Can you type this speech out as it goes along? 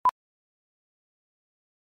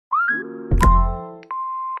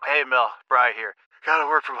Hey, Mel. Bri here. Gotta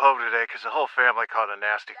work from home today because the whole family caught a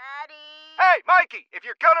nasty... Daddy! Hey, Mikey! If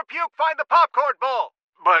you're gonna puke, find the popcorn bowl!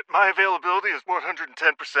 But my availability is 110%.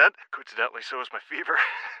 Coincidentally, so is my fever.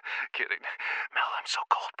 Kidding. Mel, I'm so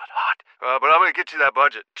cold but hot. But I'm gonna get you that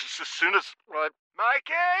budget just as soon as...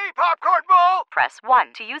 Mikey! Popcorn bowl! Press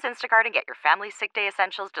 1 to use Instacart and get your family's sick day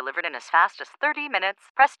essentials delivered in as fast as 30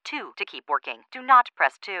 minutes. Press 2 to keep working. Do not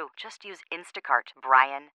press 2. Just use Instacart,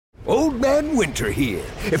 Brian. Old Man Winter here.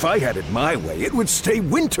 If I had it my way, it would stay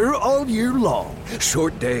winter all year long.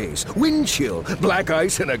 Short days, wind chill, black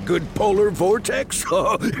ice, and a good polar vortex.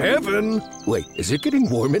 Oh, heaven. Wait, is it getting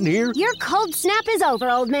warm in here? Your cold snap is over,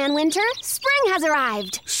 Old Man Winter. Spring has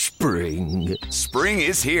arrived. Spring. Spring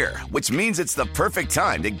is here, which means it's the perfect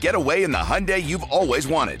time to get away in the Hyundai you've always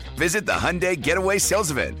wanted. Visit the Hyundai Getaway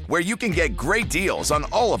Sales Event, where you can get great deals on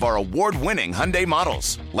all of our award-winning Hyundai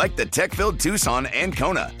models, like the tech-filled Tucson and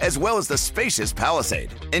Kona, as well as the spacious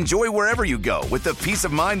Palisade. Enjoy wherever you go with the peace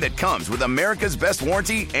of mind that comes with America's best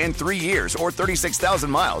warranty and 3 years or 36,000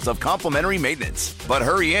 miles of complimentary maintenance. But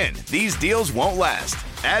hurry in, these deals won't last.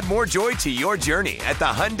 Add more joy to your journey at the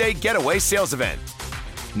Hyundai Getaway Sales Event.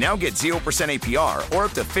 Now get 0% APR or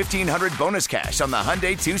up to $1,500 bonus cash on the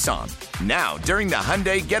Hyundai Tucson. Now, during the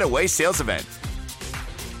Hyundai Getaway Sales Event.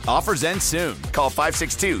 Offers end soon. Call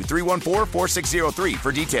 562-314-4603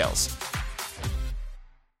 for details.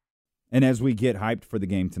 And as we get hyped for the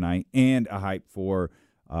game tonight and a hype for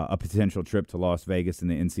a potential trip to Las Vegas in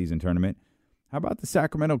the in-season tournament, how about the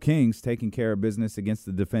Sacramento Kings taking care of business against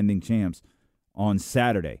the defending champs on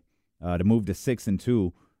Saturday to move to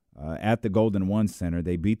 6-2 at the Golden One Center?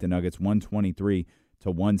 They beat the Nuggets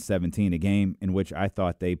 123-117, a game in which I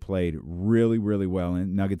thought they played really, really well.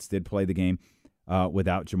 And Nuggets did play the game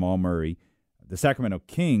without Jamal Murray. The Sacramento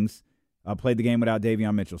Kings played the game without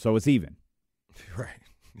Davion Mitchell, so it's even. Right.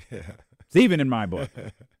 Yeah. It's even in my book.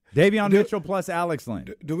 Davion Mitchell plus Alex Len.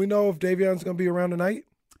 Do we know if Davion's going to be around tonight?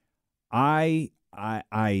 I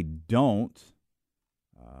don't.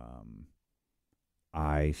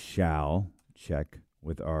 I shall check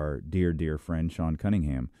with our dear friend Sean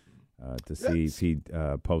Cunningham to see if he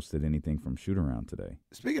posted anything from shoot-around today.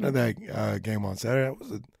 Speaking of that game on Saturday, that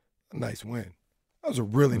was a nice win. That was a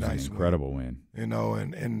really nice win. Incredible win. You know,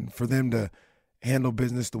 and for them to handle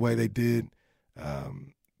business the way they did,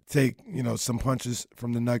 take, some punches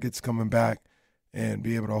from the Nuggets coming back and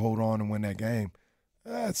be able to hold on and win that game,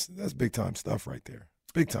 that's big-time stuff right there.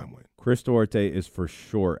 Big-time win. Chris Duarte is for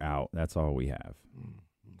sure out. That's all we have.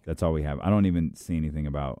 That's all we have. I don't even see anything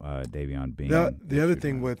about Davion being. The other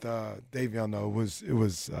thing with Davion though was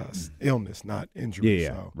illness, not injury.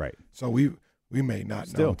 Yeah, right. So we may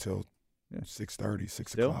not know until 6:30,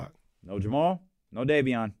 6 o'clock. No Jamal, no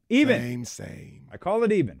Davion. Even. Same. I call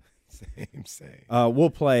it even. Same. We'll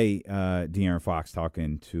play De'Aaron Fox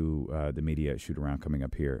talking to the media at shoot-around coming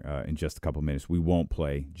up here in just a couple minutes. We won't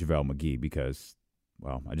play JaVale McGee because,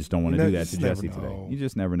 well, I just don't want to do that to Jesse today. You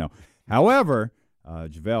just never know. However,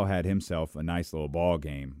 JaVale had himself a nice little ball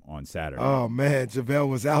game on Saturday. Oh, man, JaVale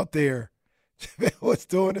was out there. JaVale was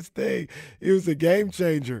doing his thing. He was a game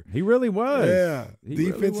changer. He really was. Yeah,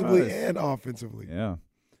 defensively really was. And offensively. Yeah.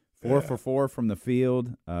 4 for 4 from the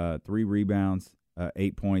field, 3 rebounds,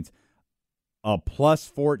 8 points. A plus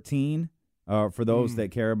 14 for those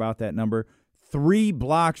that care about that number. 3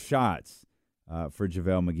 block shots for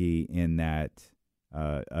JaVale McGee in that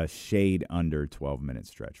a shade under 12-minute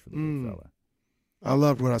stretch for the big fella. I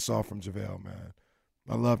loved what I saw from JaVale, man.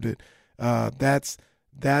 I loved it. That's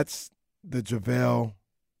the JaVale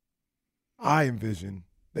I envision.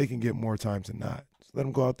 They can get more times than not. Just let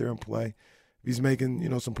him go out there and play. If he's making,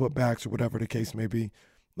 some putbacks or whatever the case may be,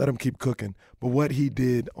 let him keep cooking. But what he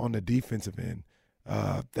did on the defensive end,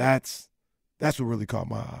 that's what really caught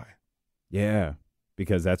my eye. Yeah,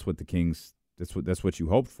 because that's what the Kings that's what you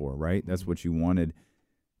hoped for, right? That's what you wanted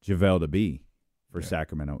JaVale to be for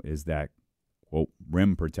Sacramento, is that quote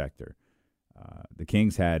rim protector. The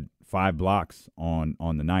Kings had 5 blocks on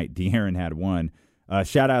the night. De'Aaron had 1.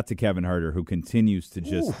 Shout out to Kevin Huerter, who continues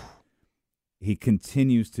to he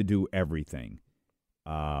continues to do everything.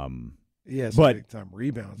 Yes, but big time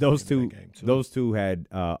rebounds. Those two had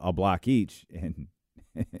a block each, and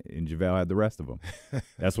JaVale had the rest of them.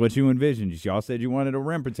 That's what you envisioned. Y'all said you wanted a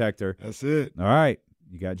rim protector. That's it. All right,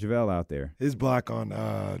 you got JaVale out there. His block on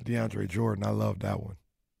DeAndre Jordan, I love that one.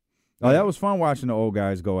 Oh, that was fun watching the old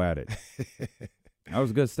guys go at it. That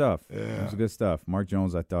was good stuff. Yeah. That was good stuff. Mark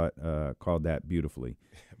Jones, I thought, called that beautifully.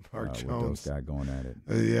 Mark Jones. With those guys going at it.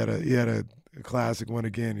 He had a classic one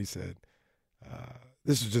again. He said,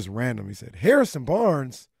 this was just random. He said, Harrison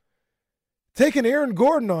Barnes taking Aaron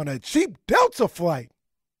Gordon on a cheap Delta flight.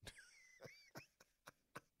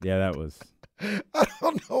 Yeah, that was. I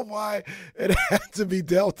don't know why it had to be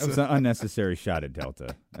Delta. It was an unnecessary shot at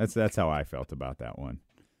Delta. That's how I felt about that one.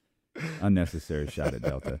 Unnecessary shot at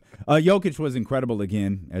Delta. Jokic was incredible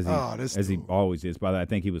again, as he always is. By the way, I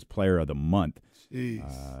think he was Player of the Month.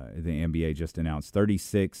 Jeez. The NBA just announced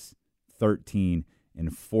 36, 13,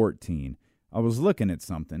 and 14. I was looking at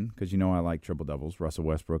something because I like triple doubles. Russell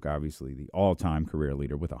Westbrook, obviously the all-time career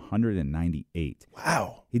leader with 198.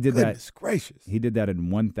 Wow, he did Goodness that. Gracious, he did that in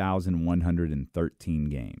 1,113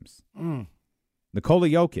 games. Mm. Nikola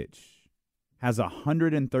Jokic has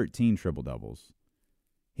 113 triple doubles.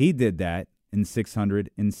 He did that in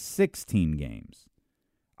 616 games.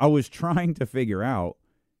 I was trying to figure out,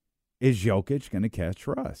 is Jokic going to catch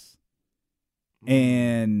Russ?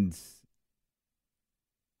 And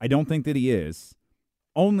I don't think that he is,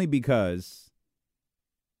 only because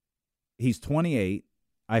he's 28.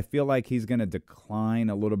 I feel like he's going to decline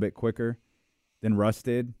a little bit quicker than Russ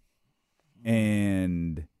did.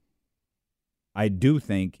 And I do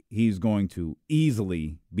think he's going to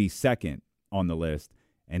easily be second on the list,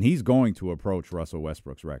 and he's going to approach Russell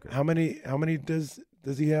Westbrook's record. How many does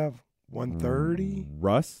he have? 130?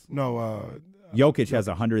 Russ? No, Jokic has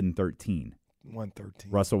 113.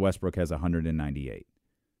 113. Russell Westbrook has 198.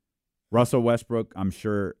 Russell Westbrook, I'm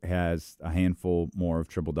sure, has a handful more of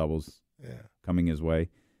triple-doubles coming his way.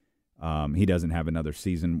 He doesn't have another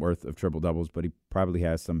season worth of triple-doubles, but he probably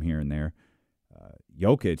has some here and there.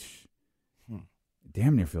 Jokic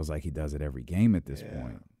damn near feels like he does it every game at this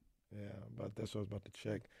point. Yeah, but that's what I was about to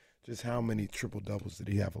check. Just how many triple-doubles did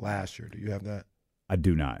he have last year? Do you have that? I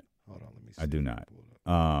do not. Hold on, let me see. I do not.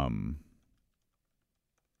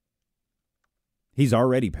 He's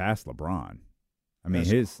already passed LeBron. I mean,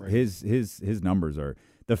 his numbers are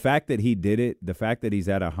the fact that he did it. The fact that he's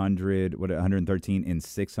at 113 in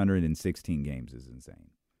 616 games is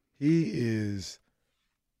insane. He is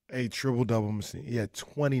a triple double machine. He had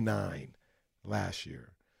 29 last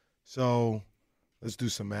year. So let's do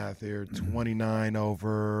some math here. 29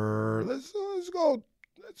 over. Let's go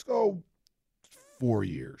 4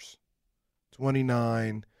 years.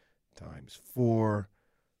 29 times 4,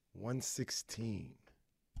 116.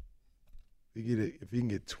 If he can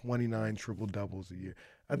get 29 triple doubles a year,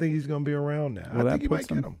 I think he's going to be around that. Well, I think he might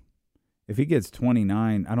get them. If he gets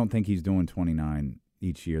 29, I don't think he's doing 29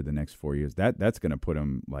 each year the next 4 years. That's going to put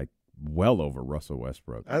him like well over Russell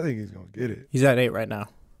Westbrook. I think he's going to get it. He's at 8 right now.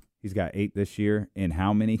 He's got 8 this year. In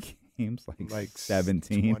how many games? Like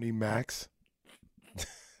 17? 20 max.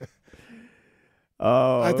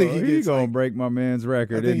 Oh, I think he's going to break my man's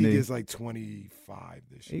record, isn't he? I think he gets like 25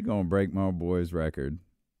 this year. He's going to break my boy's record.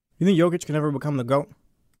 You think Jokic can ever become the GOAT?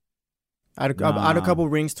 Add a couple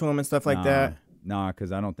rings to him and stuff like that? Nah,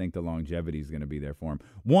 because I don't think the longevity is going to be there for him.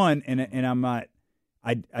 One, and I'm not –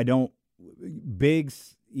 I don't –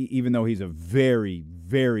 bigs, even though he's a very,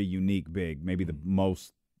 very unique big, maybe the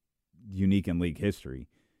most unique in league history,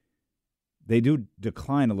 they do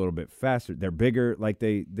decline a little bit faster. They're bigger, like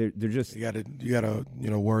they're just. You gotta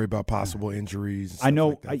worry about possible injuries. I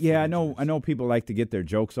know. Like I know. People like to get their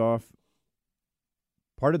jokes off.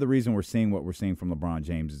 Part of the reason we're seeing what we're seeing from LeBron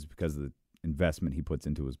James is because of the investment he puts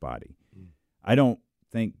into his body. I don't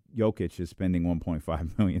think Jokic is spending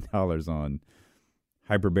 $1.5 million on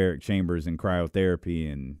hyperbaric chambers and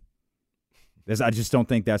cryotherapy, and I just don't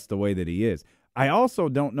think that's the way that he is. I also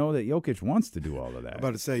don't know that Jokic wants to do all of that. I'm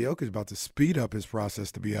about to say Jokic is about to speed up his process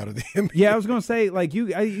to be out of the NBA. Yeah, I was going to say, like,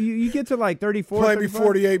 you get to like 34. Play me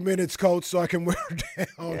 48 minutes, coach, so I can wear down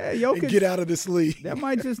Jokic, and get out of this league. That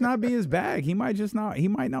might just not be his bag. He might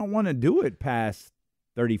not want to do it past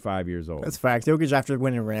 35 years old. That's facts. Jokic, after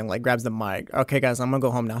winning ring, like, grabs the mic. Okay, guys, I'm going to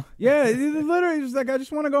go home now. Yeah, literally, just like, I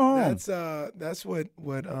just want to go home. That's what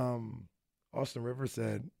Austin Rivers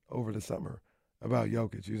said over the summer about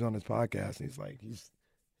Jokic. He was on his podcast, and he's like, he's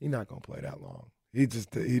not going to play that long. He's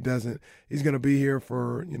going to be here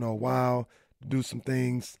for, a while, do some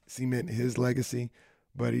things, cement his legacy,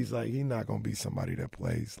 but he's like, he's not going to be somebody that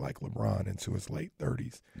plays like LeBron into his late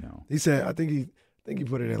 30s. No. He said, I think he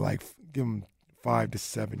put it at like, give him 5 to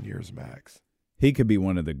 7 years max. He could be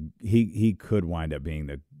he could wind up being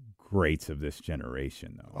the greats of this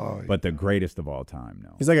generation, though. But the greatest of all time,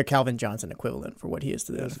 no. He's like a Calvin Johnson equivalent for what he is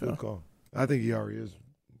to the NFL. NFL. Cool. I think he already is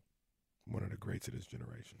one of the greats of this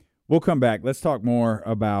generation. We'll come back. Let's talk more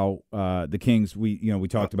about the Kings. We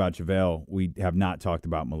talked about JaVale. We have not talked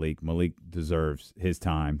about Malik. Malik deserves his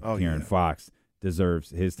time. Kieran Fox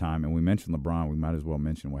deserves his time. And we mentioned LeBron. We might as well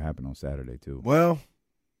mention what happened on Saturday, too. Well,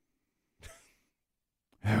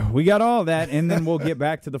 We got all that, and then we'll get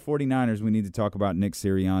back to the 49ers. We need to talk about Nick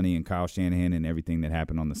Sirianni and Kyle Shanahan and everything that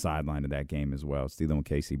happened on the sideline of that game as well. Steele and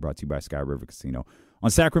Casey, brought to you by Sky River Casino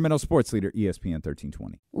on Sacramento Sports Leader ESPN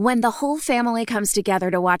 1320. When the whole family comes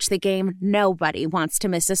together to watch the game, nobody wants to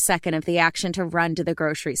miss a second of the action to run to the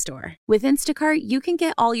grocery store. With Instacart, you can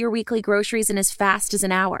get all your weekly groceries in as fast as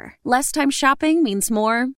an hour. Less time shopping means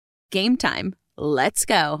more game time. Let's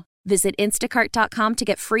go. Visit instacart.com to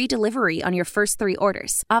get free delivery on your first 3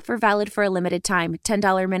 orders. Offer valid for a limited time.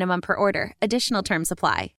 $10 minimum per order. Additional terms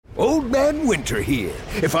apply. Old Man Winter here.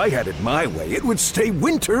 If I had it my way, it would stay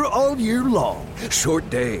winter all year long. Short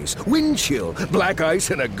days, wind chill, black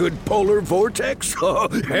ice, and a good polar vortex. Oh,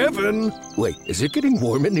 heaven. Wait, is it getting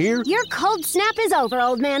warm in here? Your cold snap is over,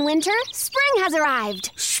 Old Man Winter. Spring has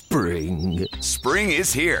arrived. Spring. Spring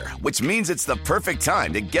is here, which means it's the perfect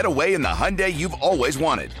time to get away in the Hyundai you've always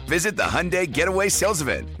wanted. Visit the Hyundai Getaway Sales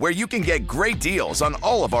Event, where you can get great deals on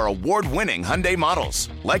all of our award-winning Hyundai models,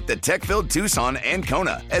 like the tech-filled Tucson and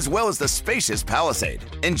Kona, as well as the spacious Palisade.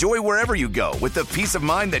 Enjoy wherever you go with the peace of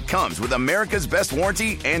mind that comes with America's best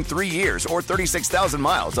warranty and 3 years or 36,000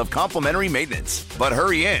 miles of complimentary maintenance. But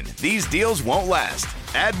hurry in, these deals won't last.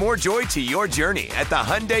 Add more joy to your journey at the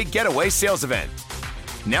Hyundai Getaway Sales Event.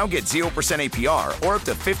 Now get 0% APR or up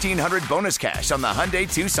to $1,500 bonus cash on the Hyundai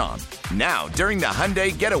Tucson. Now, during the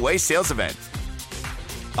Hyundai Getaway Sales Event.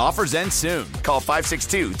 Offers end soon. Call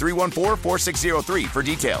 562-314-4603 for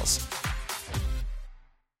details.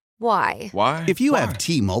 Why? If you have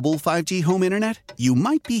T-Mobile 5G home internet, you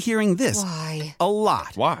might be hearing this Why? a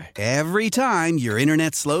lot. Why? Every time your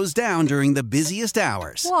internet slows down during the busiest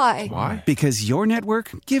hours. Why? Because your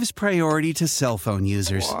network gives priority to cell phone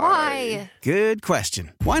users. Why? Good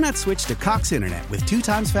question. Why not switch to Cox Internet with 2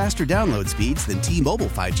 times faster download speeds than T-Mobile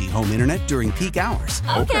 5G home internet during peak hours?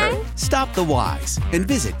 Okay. Stop the whys and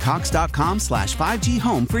visit cox.com/5G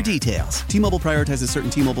home for details. T-Mobile prioritizes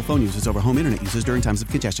certain T-Mobile phone users over home internet users during times of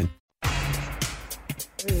congestion.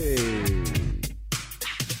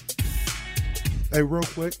 Hey, real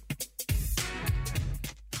quick.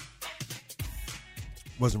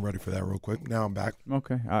 Wasn't ready for that real quick. Now I'm back.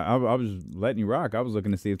 Okay. I was letting you rock. I was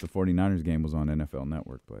looking to see if the 49ers game was on NFL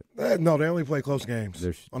Network, but No, they only play close games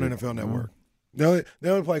on NFL Network. They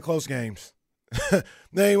only play close games.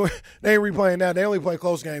 they ain't replaying that. They only play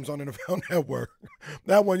close games on NFL Network.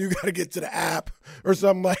 That one, you got to get to the app or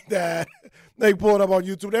something like that. They pull it up on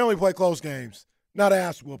YouTube. They only play close games, not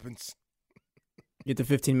ass whoopings. Get the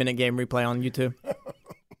 15-minute game replay on YouTube.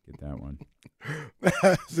 get that one.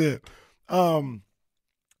 That's it.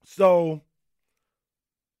 So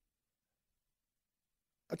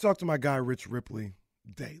I talk to my guy Rich Ripley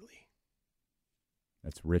daily.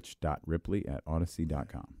 That's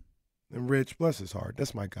rich.ripley@odyssey.com. And Rich, bless his heart,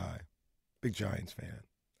 that's my guy. Big Giants fan.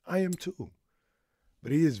 I am too.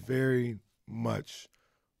 But he is very much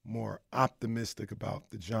more optimistic about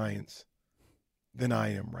the Giants than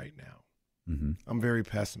I am right now. Mm-hmm. I'm very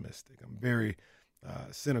pessimistic. I'm very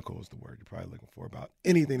cynical is the word you're probably looking for about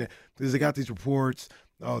anything because they got these reports.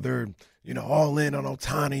 Oh, they're all in on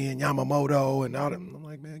Ohtani and Yamamoto and all that. I'm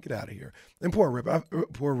like, man, get out of here. And poor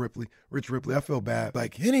Ripley, Rich Ripley. I feel bad.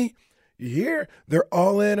 Like, Henny, you hear? They're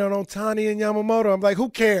all in on Ohtani and Yamamoto. I'm like, who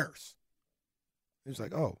cares? He's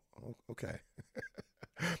like, oh, okay.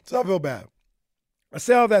 So I feel bad. I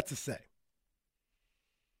say all that to say,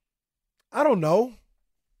 I don't know.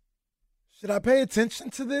 Should I pay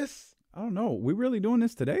attention to this? I don't know. We really doing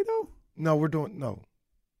this today, though? No, we're doing no.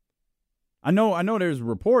 I know. There's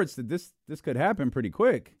reports that this could happen pretty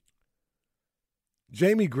quick.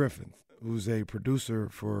 Jamie Griffin, who's a producer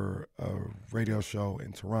for a radio show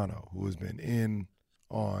in Toronto, who has been in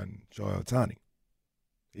on Shohei Ohtani,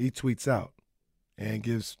 he tweets out and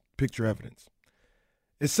gives picture evidence.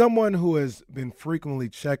 As someone who has been frequently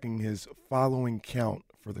checking his following count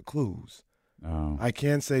for the clues, I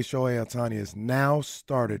can say Shohei Ohtani has now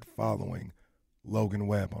started following Logan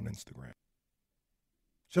Webb on Instagram.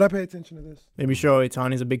 Should I pay attention to this? Maybe Shohei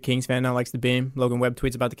Ohtani's a big Kings fan now, likes the beam. Logan Webb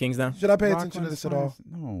tweets about the Kings now. Should I pay attention to this at all?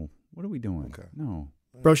 No. What are we doing? Okay. No.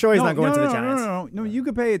 Bro, Shohei's not going to the Giants. No, you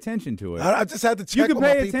could pay attention to it. I just had to check You could with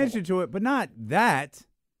my pay people. attention to it, but not that.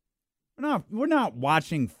 We're not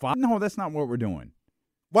watching. No, that's not what we're doing.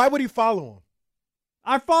 Why would he follow him?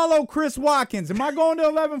 I follow Chris Watkins. Am I going to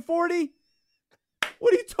 1140?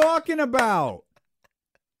 What are you talking about?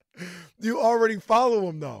 You already follow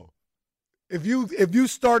him, though. If you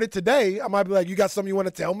started today, I might be like, you got something you want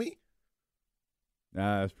to tell me?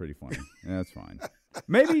 That's pretty funny. That's fine.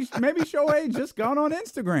 Maybe Shohei just gone on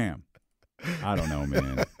Instagram. I don't know,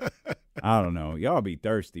 man. I don't know. Y'all be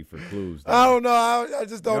thirsty for clues. Though. I don't know. I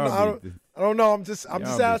just don't know. I don't know. I'm just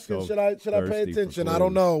asking. So should I pay attention? I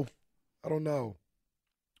don't know.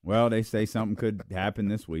 Well, they say something could happen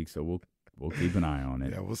this week, so we'll keep an eye on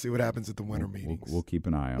it. Yeah, we'll see what happens at the winter meetings. We'll keep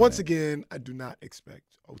an eye on it. Once again, I do not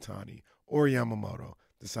expect Ohtani or Yamamoto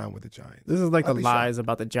to sign with the Giants. This is like the lies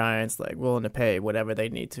about the Giants, like willing to pay whatever they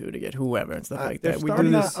need to get whoever and stuff like that. We do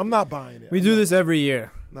this. I'm not buying it. We do this every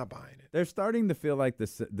year. I'm not buying it. They're starting to feel like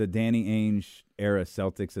the Danny Ainge era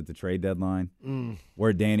Celtics at the trade deadline,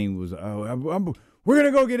 where Danny was, we're going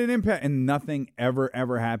to go get an impact, and nothing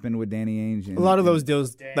ever happened with Danny Ainge. A lot of those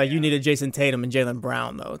deals, like you needed Jason Tatum and Jaylen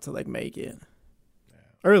Brown, though, to like make it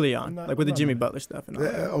early on, with the Jimmy Butler stuff. And all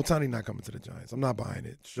that. Otani not coming to the Giants. I'm not buying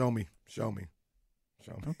it. Show me.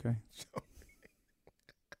 Okay.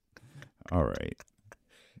 All right.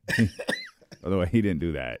 By the way, he didn't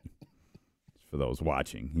do that. For those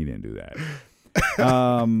watching, he didn't do that.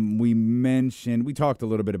 We talked a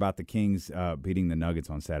little bit about the Kings beating the Nuggets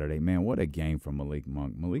on Saturday. Man, what a game from Malik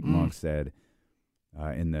Monk. Malik Monk said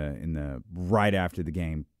in the right after the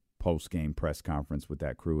game, post-game press conference with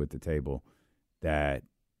that crew at the table, that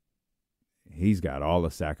he's got all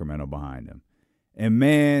of Sacramento behind him. And,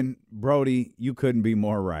 man, Brody, you couldn't be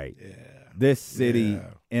more right. Yeah. This city,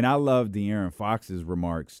 and I love De'Aaron Fox's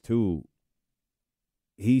remarks, too.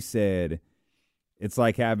 He said, it's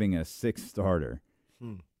like having a sixth starter.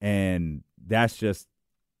 And that's just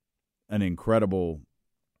an incredible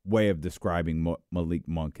way of describing Malik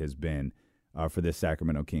Monk has been for this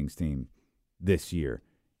Sacramento Kings team this year.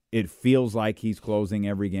 It feels like he's closing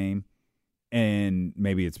every game, and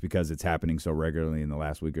maybe it's because it's happening so regularly in the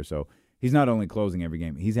last week or so. He's not only closing every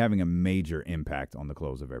game, he's having a major impact on the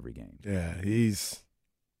close of every game. Yeah, he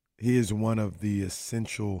is one of the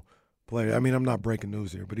essential players. I mean, I'm not breaking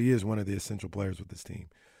news here, but he is one of the essential players with this team.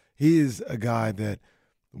 He is a guy that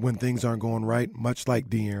when things aren't going right, much like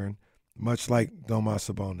De'Aaron, much like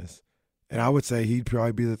Domas Sabonis, and I would say he'd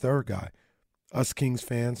probably be the third guy. Us Kings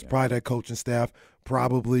fans, probably that coaching staff,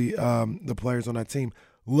 probably the players on that team,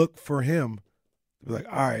 look for him to be like,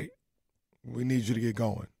 all right, we need you to get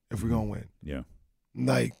going if we're going to win. Yeah.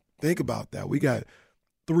 Like, think about that. We got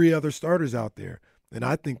 3 other starters out there, and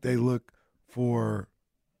I think they look for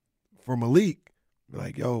Malik,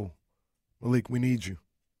 like, yo, Malik, we need you.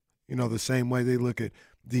 You know, the same way they look at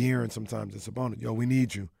De'Aaron sometimes as Sabonis. Yo, we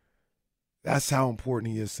need you. That's how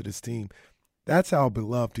important he is to this team. That's how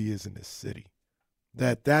beloved he is in this city.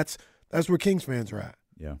 That's where Kings fans are at.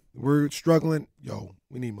 Yeah. We're struggling. Yo,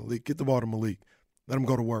 we need Malik. Get the ball to Malik. Let him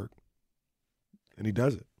go to work. And he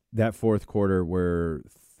does it. That fourth quarter where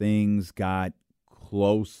things got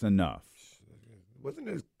close enough. Wasn't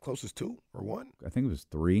it as close as 2 or 1? I think it was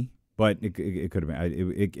 3, but it could have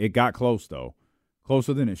been. It got close, though.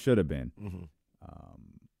 Closer than it should have been. Mm-hmm.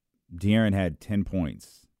 De'Aaron had 10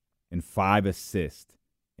 points and 5 assists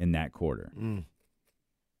in that quarter.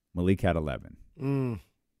 Malik had 11.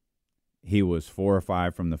 He was 4 of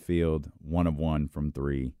 5 from the field, 1 of 1 from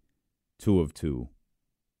 3, 2 of 2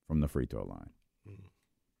 from the free throw line.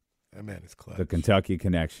 That man is clutch. The Kentucky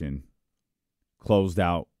connection closed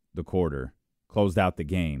out the quarter, closed out the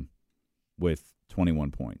game with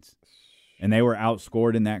 21 points. And they were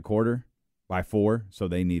outscored in that quarter by 4, so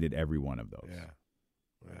they needed every one of those.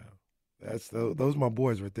 That's those are my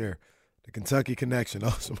boys right there. The Kentucky connection,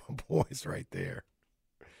 those are my boys right there.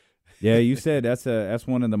 Yeah, you said that's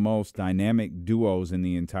one of the most dynamic duos in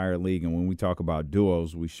the entire league. And when we talk about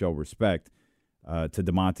duos, we show respect to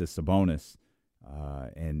Domantas Sabonis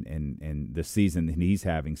and the season that he's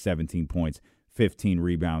having, 17 points, 15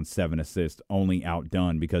 rebounds, 7 assists, only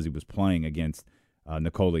outdone because he was playing against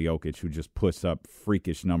Nikola Jokic, who just puts up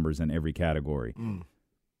freakish numbers in every category.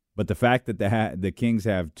 But the fact that the Kings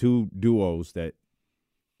have 2 duos that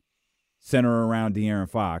center around De'Aaron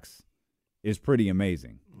Fox is pretty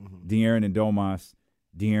amazing. De'Aaron and Domas,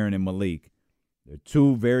 De'Aaron and Malik. They're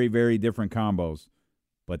 2 very, very different combos,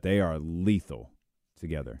 but they are lethal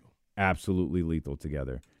together. Absolutely lethal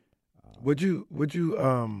together. Would you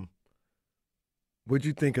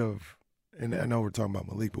think of, and I know we're talking about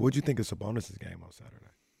Malik, but what'd you think of Sabonis' game on Saturday?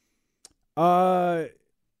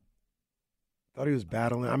 Thought he was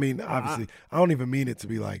battling. I mean, obviously, I don't even mean it to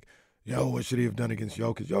be like, yo, what should he have done against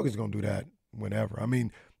Jokic? Jokic's going to do that whenever. I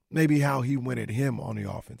mean, maybe how he went at him on the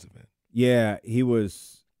offensive end. Yeah, he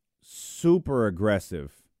was super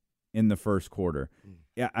aggressive in the first quarter.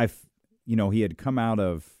 Yeah, he had come out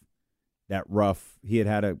of that rough. He had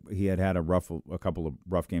had a couple of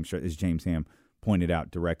rough games, as James Ham pointed out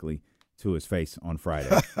directly to his face on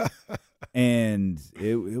Friday, and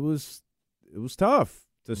it was tough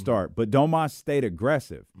to start. But Domas stayed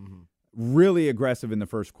aggressive. really aggressive in the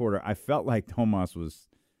first quarter. I felt like Domas was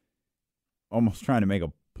almost trying to make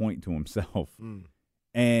a point to himself.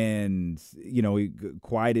 And, you know, he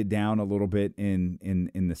quieted down a little bit in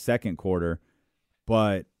the second quarter.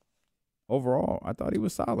 But overall, I thought he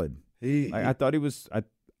was solid. I thought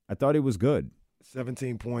he was good.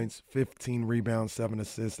 17 points, 15 rebounds, 7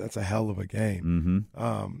 assists. That's a hell of a game.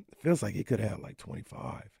 It feels like he could have had like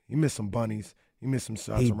 25. He missed some bunnies. He missed some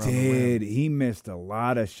shots around the rim. He missed a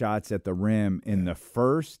lot of shots at the rim in the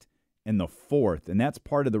first and the fourth, and that's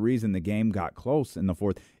part of the reason the game got close in the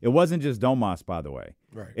fourth. It wasn't just Domas, by the way.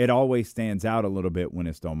 Right. It always stands out a little bit when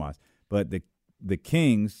it's Domas. But the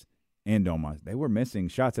Kings and Domas, they were missing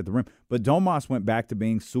shots at the rim. But Domas went back to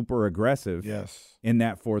being super aggressive in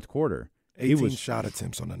that fourth quarter. 18 shot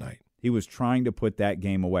attempts on the night. He was trying to put that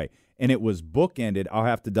game away. And it was bookended. I'll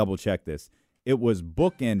have to double-check this. It was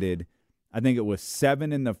bookended. I think it was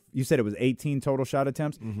 7 in the – you said it was 18 total shot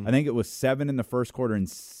attempts? I think it was 7 in the first quarter and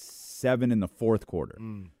 7 in the fourth quarter.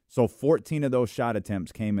 So 14 of those shot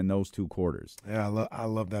attempts came in those 2 quarters. Yeah, I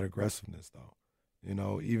love that aggressiveness, though. You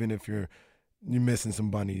know, even if you're missing some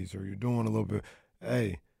bunnies or you're doing a little bit,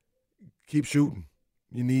 hey, keep shooting.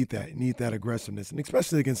 You need that. You need that aggressiveness, and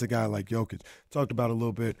especially against a guy like Jokic. Talked about a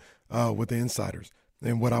little bit with the insiders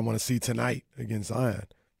and what I want to see tonight against Zion.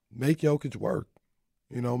 Make Jokic work.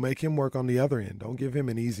 You know, make him work on the other end. Don't give him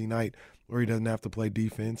an easy night where he doesn't have to play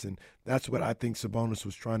defense, and that's what I think Sabonis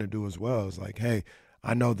was trying to do as well. It's like, hey,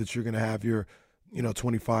 I know that you're going to have your,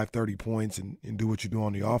 25, 30 points and do what you do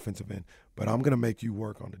on the offensive end, but I'm going to make you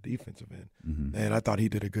work on the defensive end. And I thought he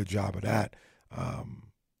did a good job of that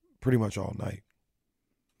pretty much all night.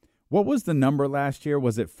 What was the number last year?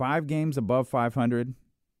 Was it 5 games above 500?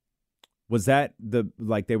 Was that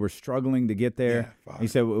they were struggling to get there? Yeah, 5. You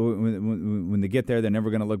said when they get there, they're never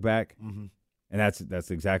going to look back? And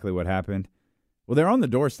that's exactly what happened. Well, they're on the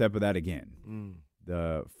doorstep of that again.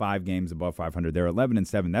 The 5 games above 500. They're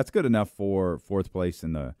 11-7. That's good enough for fourth place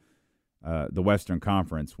in the Western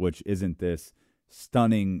Conference, which isn't this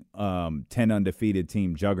stunning 10 undefeated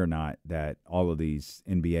team juggernaut that all of these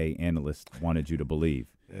NBA analysts wanted you to believe.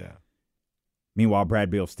 Yeah. Meanwhile, Brad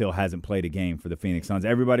Beal still hasn't played a game for the Phoenix Suns.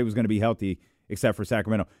 Everybody was going to be healthy except for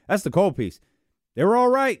Sacramento. That's the cold piece. They were all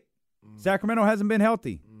right. Sacramento hasn't been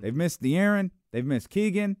healthy. They've missed De'Aaron. They've missed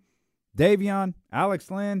Keegan, Davion, Alex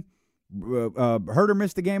Lynn. Herter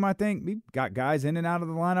missed a game, I think. We got guys in and out of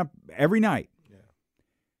the lineup every night. Yeah.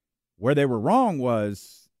 Where they were wrong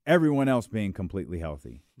was everyone else being completely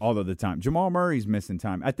healthy all of the time. Jamal Murray's missing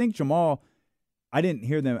time. I think Jamal – I didn't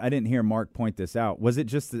hear Mark point this out. Was it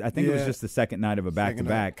just? I think it was just the second night of a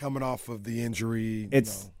back-to-back. Coming off of the injury.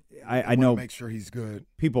 I know. Make sure he's good.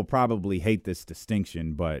 People probably hate this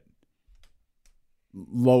distinction, but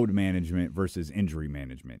load management versus injury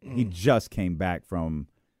management. He just came back from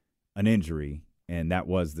an injury, and that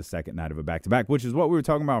was the second night of a back-to-back, which is what we were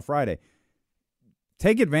talking about Friday.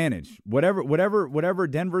 Take advantage. Whatever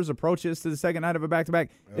Denver's approach is to the second night of a back-to-back,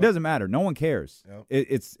 it doesn't matter. No one cares.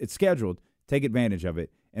 It's scheduled. Take advantage of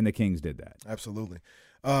it, and the Kings did that. Absolutely.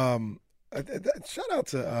 Shout out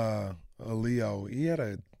to Leo. He had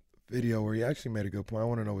a video where he actually made a good point. I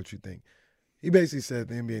want to know what you think. He basically said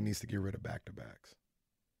the NBA needs to get rid of back-to-backs.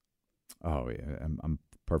 Oh, yeah. I'm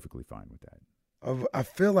perfectly fine with that. I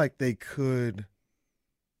feel like they could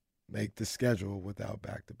make the schedule without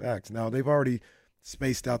back-to-backs. Now, they've already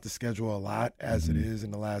spaced out the schedule a lot as it is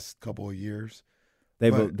in the last couple of years.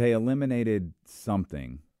 They eliminated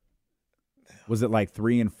something. Was it like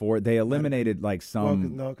 3 and 4? They eliminated like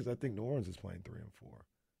some. No, because I think New Orleans is playing 3 and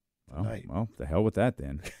 4 tonight. Well, the hell with that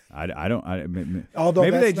then. I don't. Although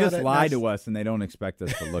maybe they just lie to us and they don't expect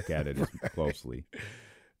us to look at it as closely.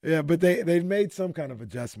 Yeah, but they made some kind of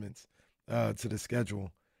adjustments to the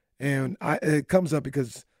schedule, and it comes up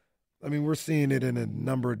because, I mean, we're seeing it in a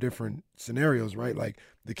number of different scenarios, right? Like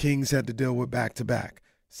the Kings had to deal with back-to-back.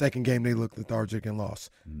 Second game, they looked lethargic and lost.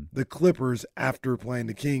 The Clippers, after playing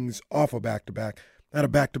the Kings off a back-to-back, had a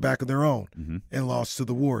back-to-back of their own and lost to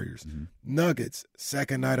the Warriors. Nuggets,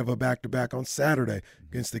 second night of a back-to-back on Saturday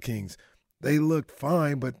against the Kings. They looked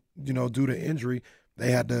fine, but, due to injury,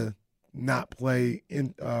 they had to not play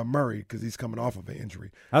Murray because he's coming off of an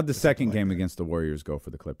injury. How'd the second game against the Warriors go for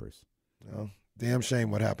the Clippers? Well, damn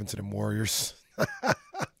shame what happened to the Warriors.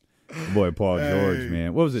 Boy, Paul George,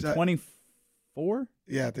 man. What was it, 24?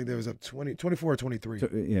 Yeah, I think there was up 24 or 23.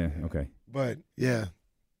 Yeah, okay. But, yeah,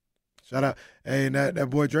 shout out. Hey, and that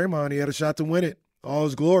boy Draymond, he had a shot to win it. All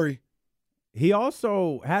his glory. He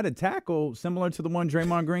also had a tackle similar to the one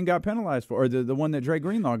Draymond Green got penalized for, or the one that Dre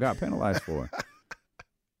Greenlaw got penalized for.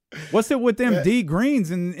 What's it with them D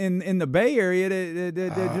Greens in the Bay Area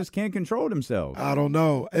that just can't control themselves? I don't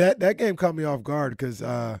know. That game caught me off guard because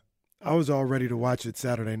I was all ready to watch it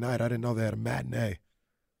Saturday night. I didn't know they had a matinee.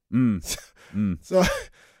 So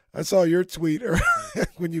I saw your tweet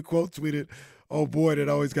when you quote tweeted, "Oh boy, that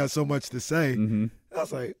always got so much to say." Mm-hmm. I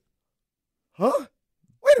was like, "Huh?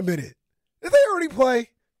 Wait a minute. Did they already play?"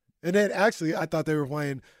 And then actually, I thought they were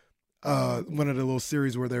playing one of the little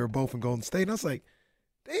series where they were both in Golden State. And I was like,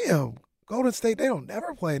 damn, Golden State, they don't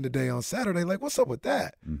never play in the day on Saturday. Like, what's up with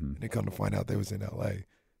that? Mm-hmm. And they come to find out they was in L.A.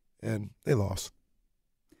 and they lost.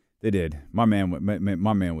 They did. My man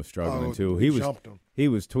was struggling too. He was tweeting he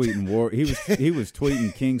was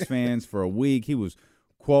tweeting Kings fans for a week. He was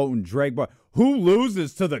quoting Drake, but who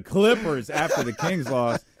loses to the Clippers after the Kings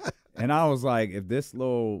lost? And I was like, if this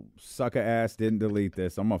little sucker ass didn't delete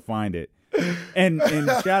this, I'm gonna find it. And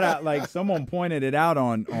shout out, like someone pointed it out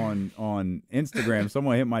on Instagram.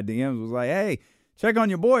 Someone hit my DMs, was like, hey, check on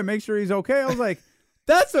your boy, make sure he's okay. I was like,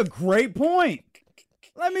 that's a great point.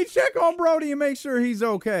 Let me check on Brody and make sure he's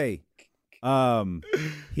okay.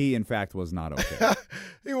 He in fact was not okay.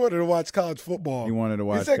 He wanted to watch college football. He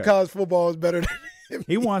said college football is better than him.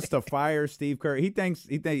 He wants to fire Steve Kerr. He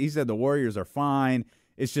said the Warriors are fine.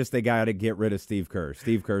 It's just they got to get rid of Steve Kerr.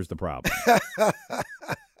 Steve Kerr's the problem. All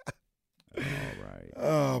right.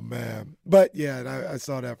 Oh, man. But, yeah, and I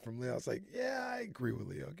saw that from Leo. I was like, yeah, I agree with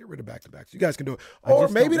Leo. Get rid of back-to-backs. You guys can do it. Or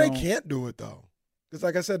maybe they can't do it, though. Because,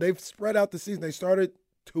 like I said, they've spread out the season. They started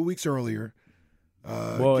 2 weeks earlier.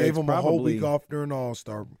 Gave them a whole week off during the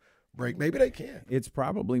All-Star break. Maybe they can. It's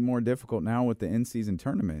probably more difficult now with the in-season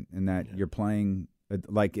tournament in that you're playing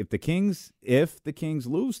like if the Kings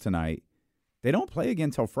lose tonight, they don't play again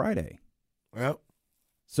until Friday. Well,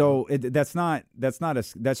 so that's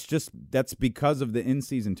because of the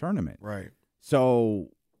in-season tournament. Right. So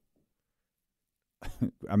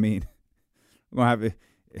I mean, we're gonna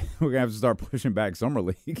have to start pushing back Summer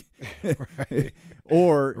League, right.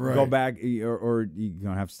 or right. go back, or you're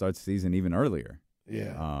gonna have to start the season even earlier.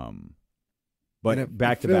 Yeah. But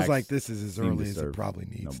back to back back feels like this is as early as it probably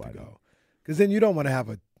needs to go, because then you don't want to have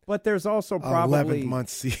a. But there's also probably 11-month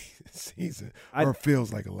season, or it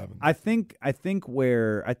feels like 11. If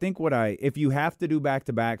you have to do back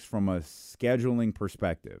to backs from a scheduling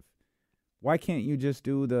perspective, why can't you just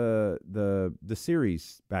do the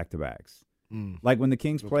series back to backs? Like when the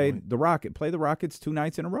Kings played the Rockets 2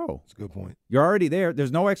 nights in a row. That's a good point. You're already there.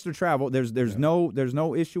 There's no extra travel. There's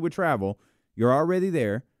no issue with travel. You're already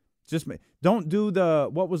there. Just don't do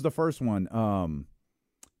what was the first one?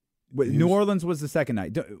 New Orleans was the second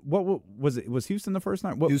night. What was it? Was Houston the first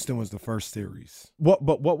night? Houston was the first series.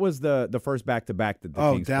 What was the first back to back that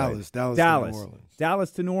the Kings Dallas played? to New Orleans.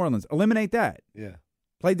 Dallas to New Orleans. Eliminate that. Yeah.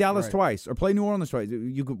 Play Dallas twice or play New Orleans twice.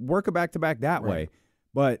 You could work a back to back that way.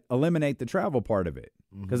 But eliminate the travel part of it,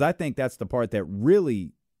 because I think that's the part that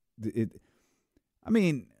really. I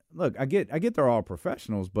mean, look, I get they're all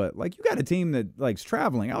professionals, but like you got a team that likes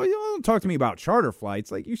traveling. Oh, you don't talk to me about charter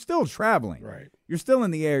flights. Like you're still traveling, right? You're still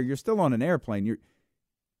in the air. You're still on an airplane. The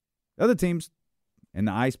other teams in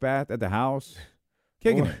the ice bath at the house,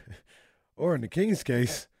 kicking it. Or in the Kings'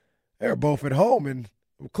 case, they were both at home, and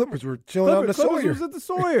the Clippers were chilling out in the Sawyer. Clippers was at the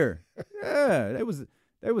Sawyer. Yeah,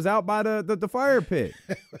 They was out by the fire pit.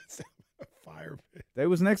 Fire pit. They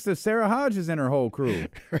was next to Sarah Hodges and her whole crew.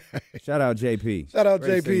 Right. Shout out JP. Shout out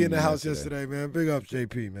JP in the house yesterday, man. Big up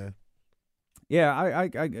JP, man. Yeah,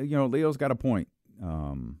 I Leo's got a point.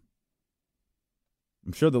 I'm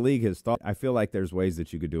sure the league has thought. I feel like there's ways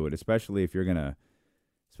that you could do it, especially if you're gonna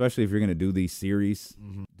do these series.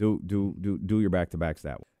 Do your back to backs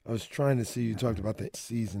that way. I was trying to see. You talked about the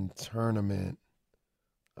season tournament.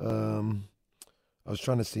 I was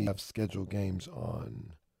trying to see if I have scheduled games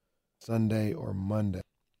on Sunday or Monday.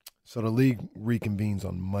 So the league reconvenes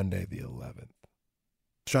on Monday the 11th.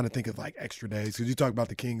 Trying to think of like extra days, because you talk about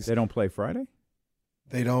the Kings. They don't play Friday?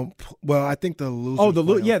 They don't. Well, I think the losers. Oh,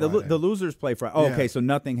 the losers play Friday. Oh, okay, so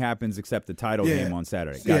nothing happens except the title game on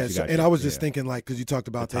Saturday. Gotcha. And I was just thinking, like, because you talked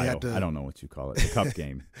about they had to. I don't know what you call it. The cup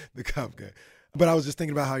game. The cup game. But I was just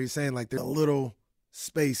thinking about how you're saying, like, there's a little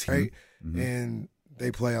space, right? Mm-hmm. And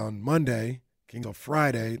they play on Monday. Kings on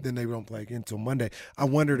Friday, then they don't play again until Monday. I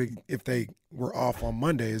wondered if they were off on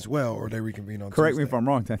Monday as well, or they reconvene on Correct Tuesday. Me if I'm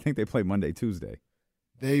wrong. I think they play Monday, Tuesday.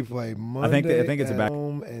 They play Monday I think it's at a back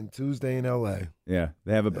home and Tuesday in L.A. Yeah,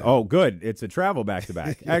 they have a. Oh, good. It's a travel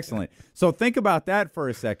back-to-back. Excellent. So think about that for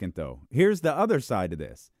a second, though. Here's the other side of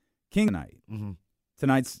this. King night. Mm-hmm.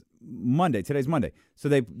 Tonight's Monday. Today's Monday. So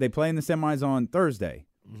they play in the semis on Thursday.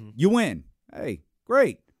 Mm-hmm. You win. Hey,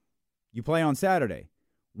 great. You play on Saturday.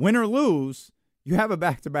 Win or lose, you have a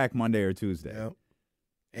back-to-back Monday or Tuesday. Yep.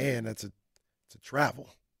 and it's a travel.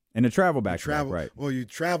 And a travel back, right? Well, you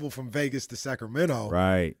travel from Vegas to Sacramento,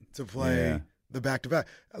 right, to play the back-to-back.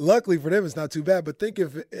 Luckily for them, it's not too bad. But think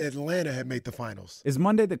if Atlanta had made the finals. Is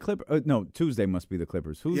Monday the Clippers? No, Tuesday must be the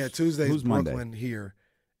Clippers. Tuesday's who's Brooklyn Monday? here,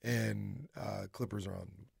 and Clippers are on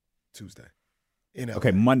Tuesday.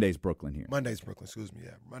 Okay, Monday's Brooklyn here. Monday's Brooklyn. Excuse me.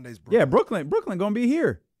 Yeah, Monday's Brooklyn. Yeah, Brooklyn gonna be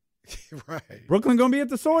here. Right. Brooklyn gonna be at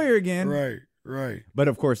the Sawyer again. Right. But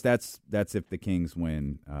of course, that's if the Kings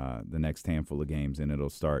win the next handful of games, and it'll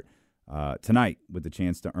start tonight with the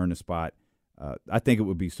chance to earn a spot. I think it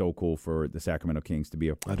would be so cool for the Sacramento Kings to be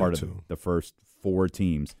a part of the first 4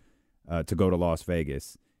 teams to go to Las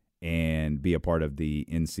Vegas and be a part of the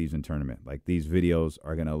in-season tournament. Like, these videos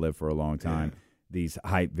are going to live for a long time. Yeah. These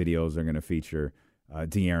hype videos are going to feature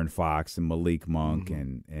De'Aaron Fox and Malik Monk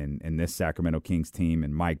and this Sacramento Kings team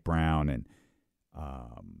and Mike Brown and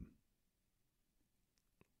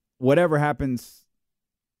whatever happens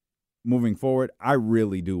moving forward, I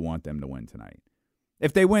really do want them to win tonight.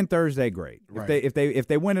 If they win Thursday, great. Right. If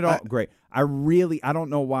they win it all, great. I don't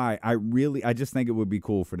know why. I just think it would be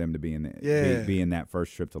cool for them to be in that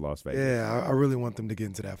first trip to Las Vegas. Yeah, I really want them to get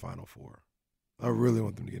into that Final Four. I really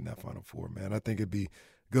want them to get in that Final Four, man. I think it'd be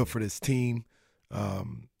good for this team,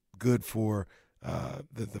 good for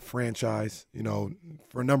the franchise,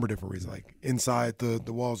 for a number of different reasons, like inside the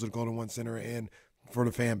walls of the Golden One Center and for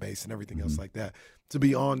the fan base and everything else like that. To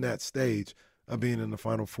be on that stage of being in the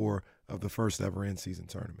Final Four of the first ever in-season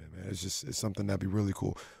tournament, man. It's something that'd be really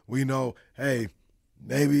cool. We know, hey,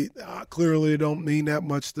 maybe clearly it don't mean that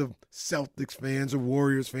much to Celtics fans or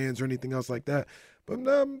Warriors fans or anything else like that, but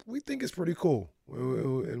we think it's pretty cool,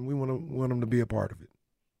 and we want them to be a part of it.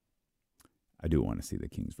 I do want to see the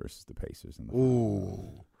Kings versus the Pacers in the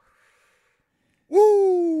finals.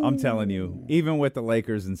 Woo! I'm telling you, even with the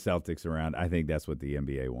Lakers and Celtics around, I think that's what the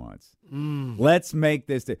NBA wants. Let's make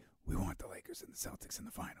this. We want the Lakers and the Celtics in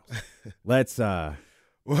the finals. Let's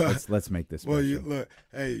make this special. Well, look,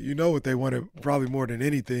 hey, you know what they wanted probably more than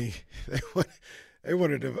anything? They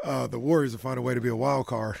wanted the Warriors to find a way to be a wild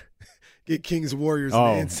card, get Kings Warriors in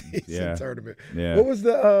the in-season tournament. Yeah. What was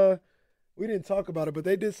we didn't talk about it, but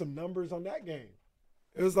they did some numbers on that game.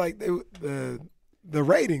 It was like the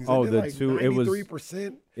ratings. Oh, the like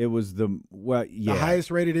 93%. It was the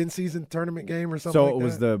highest rated in-season tournament game or something. So it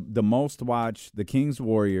was the most watched. The Kings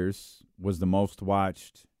Warriors was the most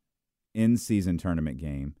watched in-season tournament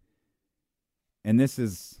game, and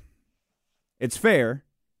it's fair,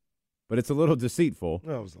 but it's a little deceitful.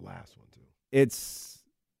 No, it was the last one too. I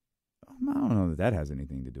don't know that has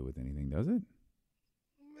anything to do with anything, does it?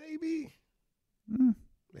 Maybe.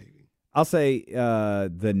 Maybe. I'll say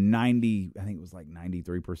the 90, I think it was like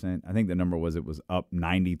 93%. I think the number was it was up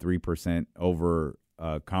 93% over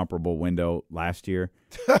a comparable window last year.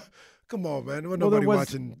 Come on, man. Nobody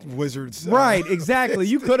watching Wizards. Right, exactly.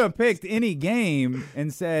 You could have picked any game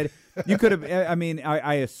and said you could have. I mean,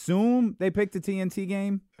 I assume they picked the TNT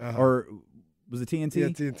game or was it TNT? Yeah,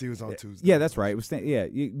 TNT was on Tuesday. Yeah, that's right. It was.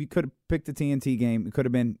 You could have picked the TNT game. It could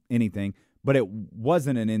have been anything. But it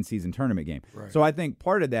wasn't an in-season tournament game. Right. So I think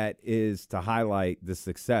part of that is to highlight the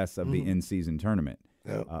success of the in-season tournament.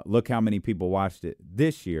 Yep. Look how many people watched it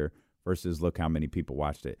this year versus look how many people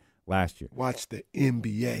watched it last year. Watch the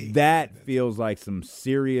NBA. That feels like some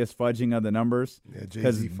serious fudging of the numbers. Yeah,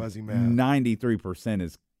 Jay-Z fuzzy math. 93%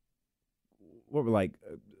 is, what, like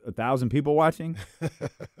 1,000 people watching?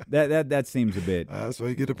 that seems a bit. So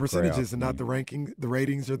you get the percentages and not the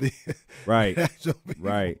ratings or the right.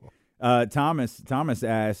 Right. Thomas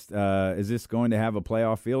asked, is this going to have a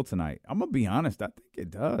playoff feel tonight? I'm going to be honest. I think it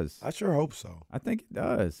does. I sure hope so. I think it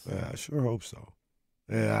does. Yeah, I sure hope so.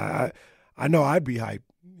 Yeah, I know I'd be hyped,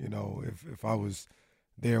 if I was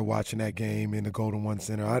there watching that game in the Golden One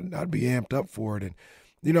Center. I'd be amped up for it. And,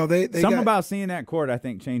 they something about seeing that court, I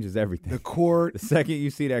think, changes everything. The court. The second you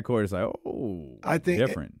see that court, it's like, I think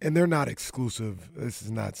different. And they're not exclusive. This is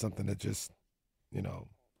not something that just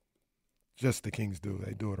the Kings do.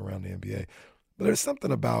 They do it around the NBA. But there's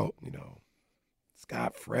something about,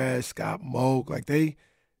 Scott Fresh, Scott Moak, like they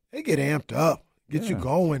get amped up, get you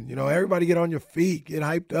going. Everybody get on your feet, get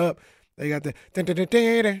hyped up. They got the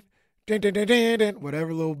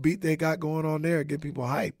whatever little beat they got going on there, get people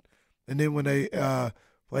hyped. And then when they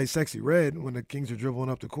play Sexy Red, when the Kings are dribbling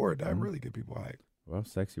up the court, that really get people hyped. Well,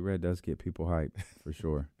 Sexy Red does get people hyped for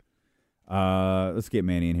sure. Let's get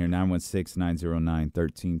Manny in here,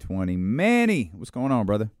 916-909-1320. Manny, what's going on,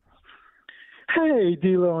 brother? Hey,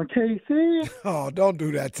 D-Lo and Casey. Oh, don't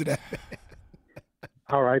do that today.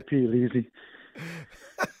 R.I.P. Leezy.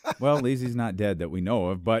 Well, Leezy's not dead that we know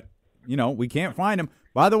of, but, we can't find him.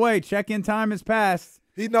 By the way, check-in time has passed.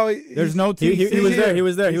 There's no TC. He was there. He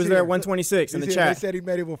was there. He He's was there here. at 126 in the They chat. said he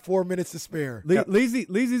made it with 4 minutes to spare.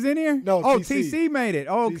 Leezy's in here? No, oh, TC. made it.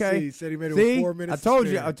 Oh, okay. TC said he made it with 4 minutes I told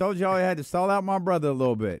to you. spare. I told y'all I had to stall out my brother a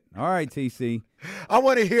little bit. All right, TC. I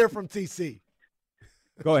want to hear from TC.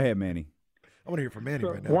 Go ahead, Manny. I want to hear from Manny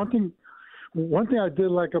right now. One thing I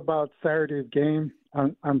did like about Saturday's game,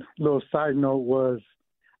 on a little side note, was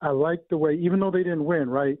I liked the way, even though they didn't win,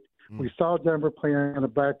 right? We saw Denver playing on a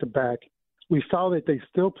back-to-back. We saw that they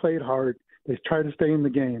still played hard. They tried to stay in the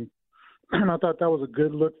game. And I thought that was a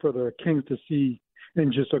good look for the Kings to see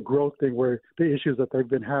in just a growth thing where the issues that they've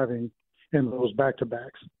been having in those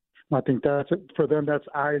back-to-backs. I think that's for them, that's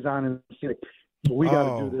eyes on and say, we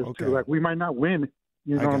got to do this too. Like, we might not win.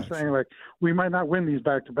 You know what I'm saying? Like, we might not win these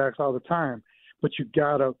back-to-backs all the time, but you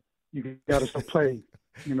gotta still play.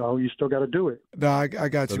 You know, you still got to do it. No, I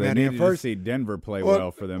got so you, they Manny. needed At first, to see Denver play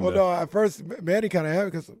well for them. Well, no, at first, Manny kind of had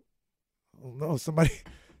it because, somebody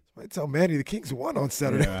told Manny the Kings won on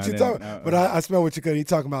Saturday. Yeah, but I smell what you're cutting. He's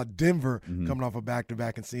talking about Denver coming off a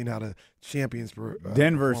back-to-back and seeing how the champions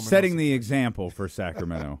Denver setting the example for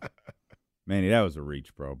Sacramento. Manny, that was a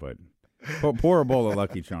reach, bro. But pour a bowl of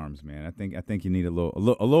Lucky Charms, man. I think you need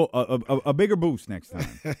a bigger boost next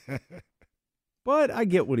time. But I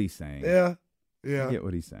get what he's saying. Yeah. I get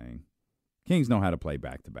what he's saying. Kings know how to play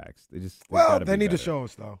back-to-backs. They need to show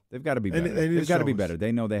us, though. They've got to be better. They've got to be better.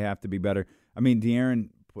 They know they have to be better. I mean, De'Aaron,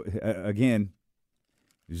 again,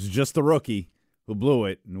 he's just a rookie who blew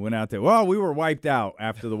it and went out there. Well, we were wiped out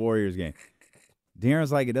after the Warriors game.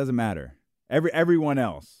 De'Aaron's like, it doesn't matter. Everyone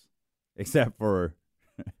else, except for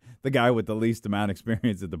the guy with the least amount of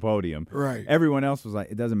experience at the podium. Right. Everyone else was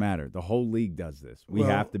like, it doesn't matter. The whole league does this. We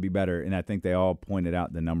have to be better, and I think they all pointed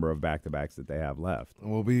out the number of back-to-backs that they have left.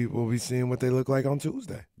 We'll be seeing what they look like on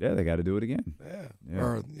Tuesday. Yeah, they got to do it again.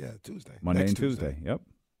 Tuesday. Monday and Tuesday. Yep.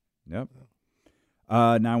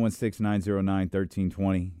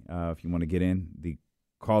 916-909-1320. If you want to get in, the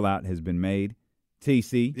call-out has been made.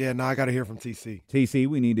 TC. Yeah, I got to hear from TC. TC,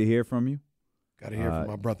 we need to hear from you. Got to hear from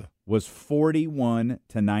my brother. Was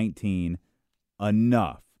 41-19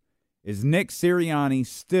 enough? Is Nick Sirianni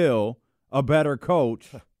still a better coach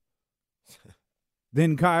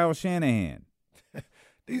than Kyle Shanahan?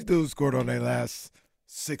 These dudes scored on their last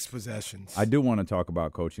 6 possessions. I do want to talk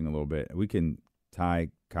about coaching a little bit. We can tie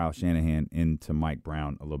Kyle Shanahan into Mike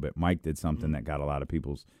Brown a little bit. Mike did something that got a lot of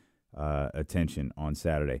people's attention on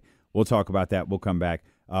Saturday. We'll talk about that. We'll come back.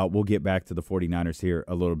 We'll get back to the 49ers here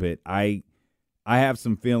a little bit. I have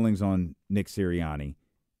some feelings on Nick Sirianni.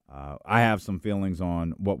 I have some feelings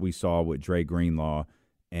on what we saw with Dre Greenlaw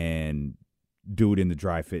and dude in the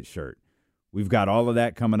dry fit shirt. We've got all of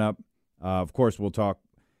that coming up. Of course, we'll talk.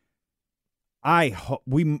 I hope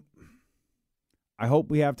we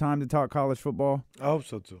have time to talk college football. I hope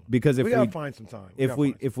so too. Because if we gotta find some time.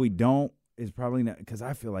 If we don't, it's probably not, because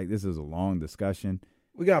I feel like this is a long discussion.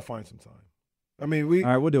 We gotta find some time. I mean, all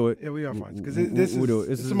right, we'll do it. Yeah, we gotta find because this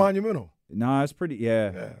is monumental. No, it's pretty.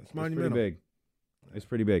 Yeah, it's monumental. Pretty big. It's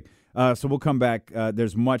pretty big. So we'll come back.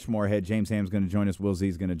 There's much more ahead. James Ham's going to join us. Will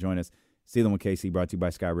Z's going to join us. Stealing with KC, brought to you by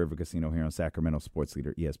Sky River Casino here on Sacramento Sports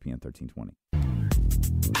Leader, ESPN 1320.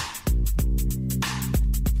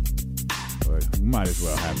 We might as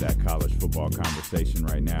well have that college football conversation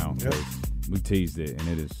right now. Yep. We teased it, and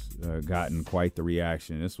it has gotten quite the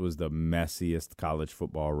reaction. This was the messiest college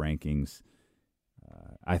football rankings,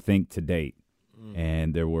 I think, to date.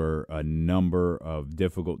 And there were a number of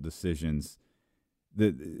difficult decisions.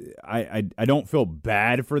 I don't feel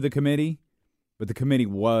bad for the committee, but the committee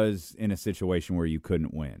was in a situation where you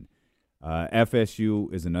couldn't win.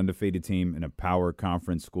 FSU is an undefeated team in a power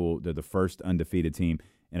conference school. They're the first undefeated team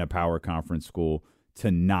in a power conference school to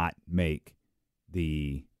not make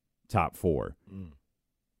the top 4.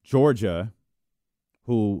 Georgia,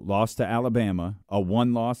 who lost to Alabama, a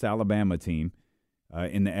one-loss Alabama team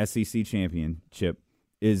in the SEC championship,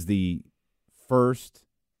 is the first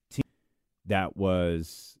team that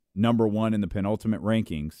was number 1 in the penultimate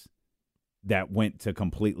rankings that went to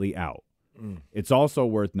completely out. It's also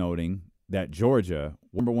worth noting that Georgia,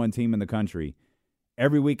 number 1 team in the country,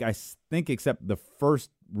 every week, I think except the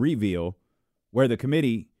first reveal, where the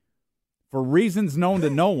committee, for reasons known to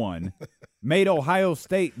no one, made Ohio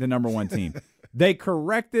State the number 1 team. They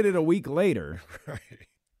corrected it a week later,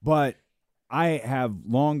 but I have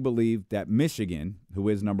long believed that Michigan, who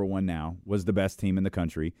is number 1 now, was the best team in the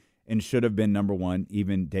country and should have been number 1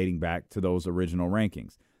 even dating back to those original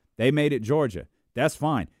rankings. They made it Georgia. That's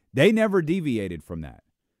fine. They never deviated from that.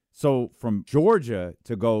 So from Georgia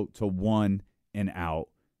to go to 1 and out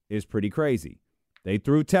is pretty crazy. They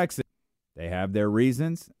threw Texas. They have their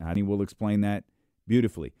reasons. I think we'll explain that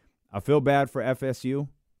beautifully. I feel bad for FSU.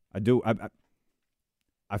 I do.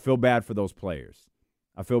 I feel bad for those players.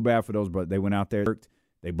 I feel bad for those, but they went out there,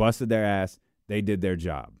 they busted their ass, they did their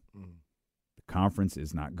job. The conference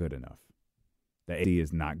is not good enough. The AD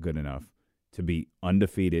is not good enough to be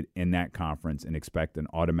undefeated in that conference and expect an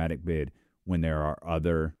automatic bid when there are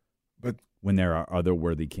other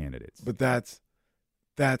worthy candidates. But that's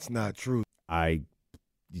not true.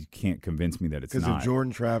 You can't convince me that it's not. Because if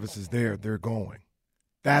Jordan Travis is there, they're going.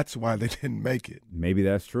 That's why they didn't make it. Maybe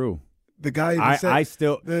that's true. The guy even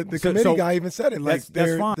said the committee guy even said it. Like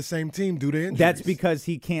they're the same team due to injuries. That's because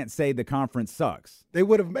he can't say the conference sucks. They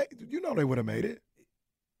would have made. They would have made it.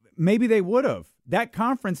 Maybe they would have. That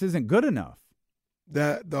conference isn't good enough.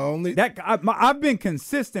 I've been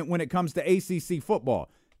consistent when it comes to ACC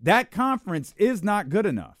football. That conference is not good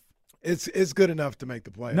enough. It's good enough to make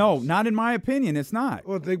the playoffs. No, not in my opinion. It's not.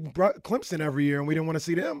 Well, they brought Clemson every year, and we didn't want to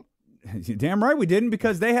see them. You're damn right we didn't,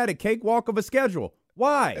 because they had a cakewalk of a schedule.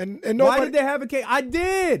 Why? And why did they have a cake? I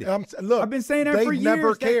did. Look, I've been saying that for years. They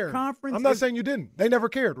never cared. I'm not saying you didn't. They never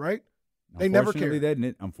cared, right? They never cared.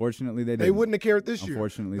 Unfortunately, they didn't. They wouldn't have cared this year.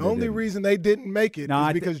 Unfortunately, the only reason they didn't make it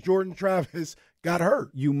is because Jordan Travis got hurt.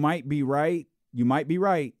 You might be right.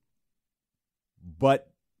 But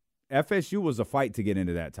FSU was a fight to get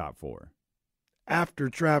into that top 4. After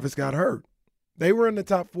Travis got hurt, they were in the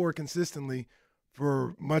top 4 consistently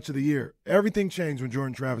for much of the year. Everything changed when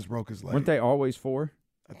Jordan Travis broke his leg. Weren't they always 4?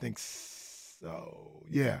 I think so.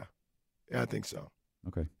 Yeah, I think so.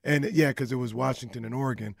 Okay. And because it was Washington and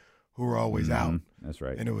Oregon who were always out. That's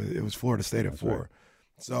right. And it was Florida State at 4. Right.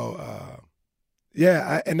 So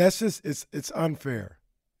and that's just it's unfair.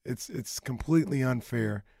 It's completely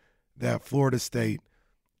unfair that Florida State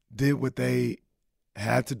did what they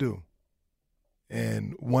had to do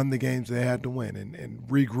and won the games they had to win and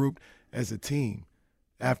regrouped as a team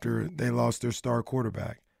after they lost their star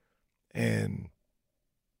quarterback. And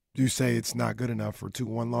you say it's not good enough for 2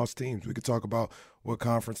 one-loss teams. We could talk about what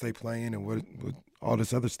conference they play in and what all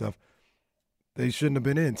this other stuff. They shouldn't have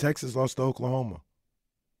been in. Texas lost to Oklahoma.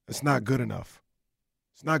 It's not good enough.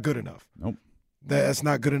 It's not good enough. Nope. That's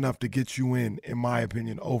not good enough to get you in my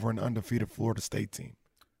opinion, over an undefeated Florida State team.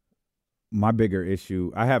 My bigger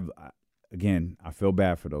issue, I feel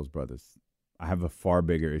bad for those brothers. I have a far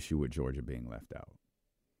bigger issue with Georgia being left out.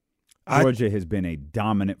 Georgia has been a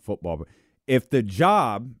dominant football. If the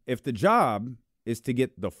job is to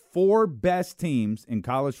get the 4 best teams in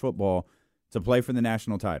college football to play for the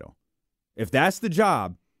national title, if that's the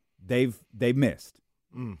job, they've missed.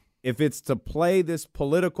 If it's to play this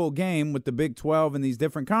political game with the Big 12 and these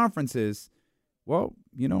different conferences, well,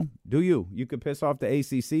 do you. You could piss off the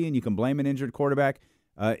ACC and you can blame an injured quarterback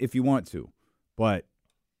if you want to. But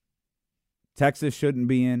Texas shouldn't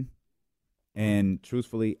be in. And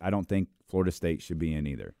truthfully, I don't think Florida State should be in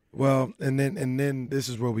either. Well, and then this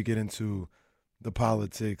is where we get into the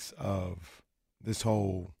politics of this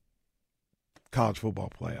whole college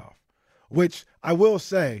football playoff, which I will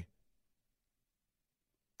say,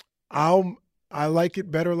 I like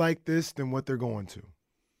it better like this than what they're going to.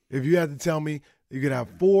 If you had to tell me you could have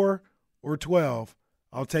 4 or 12,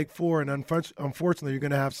 I'll take 4. And unfortunately, you're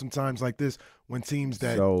going to have some times like this when teams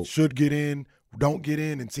that should get in don't get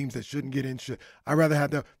in, and teams that shouldn't get in should. I'd rather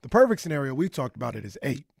have the perfect scenario we talked about it is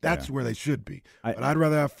 8. That's where they should be. But I'd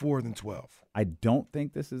rather have 4 than 12. I don't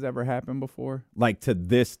think this has ever happened before, like to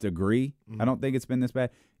this degree. I don't think it's been this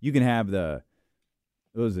bad. You can have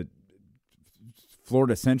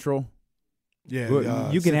Florida Central.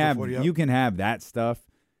 Yeah, you can have that stuff.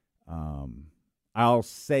 I'll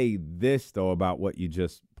say this though about what you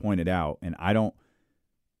just pointed out, and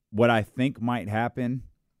what I think might happen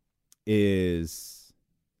is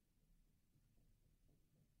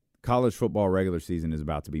college football regular season is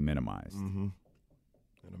about to be minimized in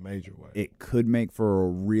a major way. It could make for a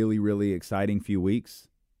really, really exciting few weeks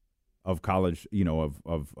of college,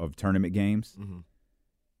 of tournament games.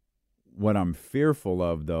 What I'm fearful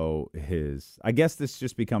of, though, is I guess this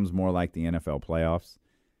just becomes more like the NFL playoffs,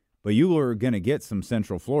 but you are going to get some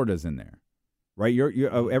Central Floridas in there. Right, you're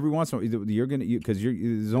every once in a while you're gonna because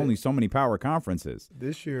there's only so many power conferences.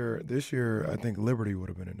 This year, I think Liberty would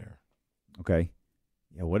have been in there. Okay,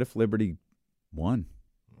 yeah. What if Liberty won?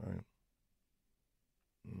 Right.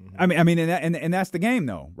 I mean, and that's the game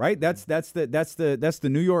though, right? That's the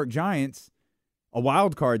New York Giants, a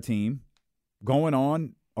wild card team, going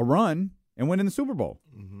on a run and winning the Super Bowl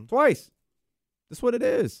twice. That's what it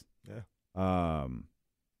is. Yeah.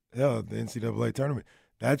 The NCAA tournament.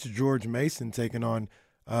 That's George Mason taking on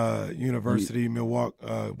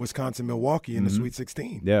Wisconsin Milwaukee in the Sweet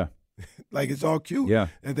 16. Yeah. Like it's all cute. Yeah.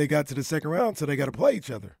 And they got to the second round, so they got to play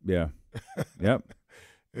each other. Yeah. Yep.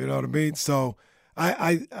 You know what I mean? So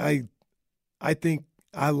I think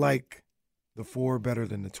I like the 4 better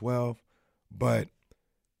than the 12, but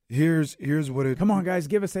here's what it. Come on, guys,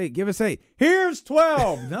 give us 8. Give us 8. Here's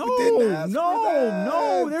 12. No,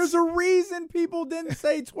 no. There's a reason people didn't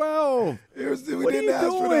say 12. What are you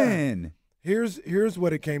doing? Here's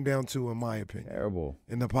what it came down to, in my opinion. Terrible.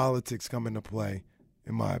 And the politics come into play,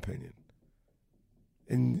 in my opinion.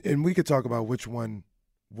 And we could talk about which one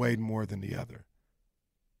weighed more than the other.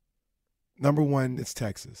 Number one, it's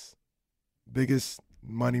Texas. Biggest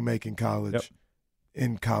money-making college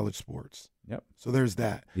in college sports. Yep. So there's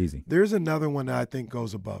that. Easy. There's another one that I think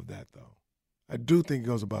goes above that, though. I do think it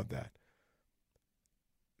goes above that.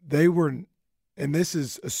 They were, and this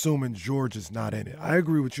is assuming Georgia's not in it. I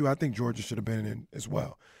agree with you. I think Georgia should have been in as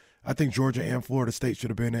well. I think Georgia and Florida State should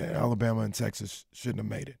have been in. Alabama and Texas shouldn't have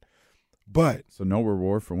made it. But so no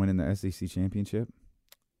reward for winning the SEC championship?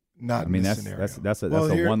 Not in this scenario. That's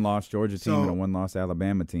a one-loss Georgia team and a one-loss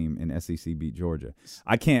Alabama team, and SEC beat Georgia.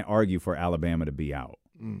 I can't argue for Alabama to be out.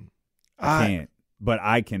 I can't, but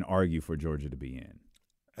I can argue for Georgia to be in.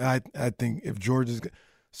 I think if Georgia's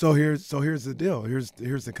so here's the deal. Here's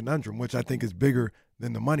the conundrum, which I think is bigger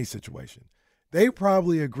than the money situation. They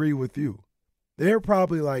probably agree with you. They're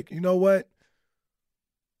probably like, you know what?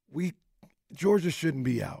 Georgia shouldn't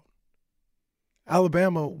be out.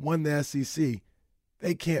 Alabama won the SEC.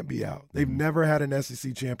 They can't be out. They've never had an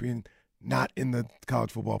SEC champion not in the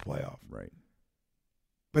college football playoff. Right.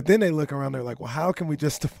 But then they look around, they're like, well, how can we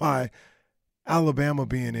justify Alabama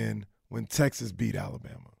being in when Texas beat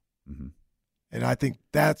Alabama? Mm-hmm. And I think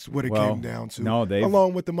that's what it came down to,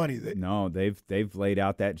 along with the money. They've laid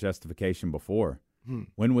out that justification before.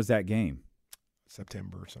 When was that game?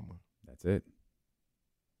 September or somewhere. That's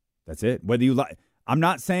it. Whether you like, I'm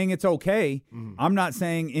not saying it's okay. I'm not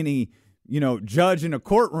saying any judge in a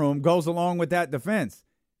courtroom goes along with that defense.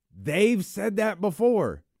 They've said that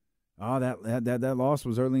before. Oh, that loss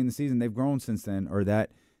was early in the season. They've grown since then. Or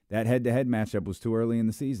that head-to-head matchup was too early in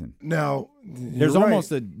the season. Now, there's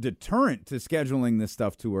almost a deterrent to scheduling this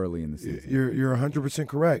stuff too early in the season. You're 100%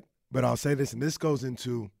 correct. But I'll say this, and this goes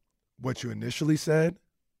into what you initially said,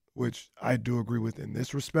 which I do agree with in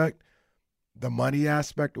this respect, the money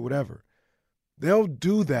aspect or whatever. They'll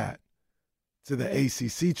do that to the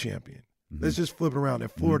ACC champion. Let's just flip it around.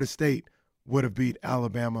 If Florida State would have beat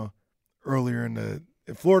Alabama earlier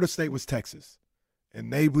if Florida State was Texas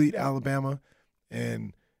and they beat Alabama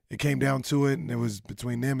and it came down to it and it was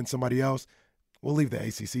between them and somebody else, we'll leave the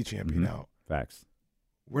ACC champion out. Facts.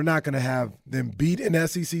 We're not going to have them beat an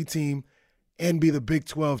SEC team and be the Big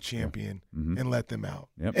 12 champion and let them out.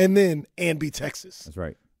 And beat Texas. That's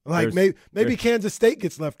right. Like maybe Kansas State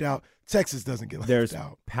gets left out. Texas doesn't get left out. There's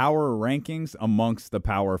power rankings amongst the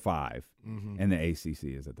Power 5, and the ACC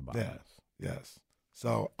is at the bottom. Yes.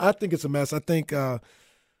 So I think it's a mess. I think,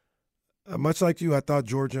 much like you, I thought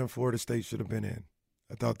Georgia and Florida State should have been in.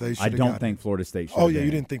 I thought they should have. I don't think Florida State should. Oh yeah,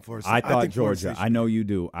 you didn't think Florida State. I thought Georgia. I know you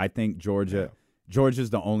do. I think Georgia. Yeah. Georgia's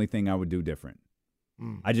the only thing I would do different.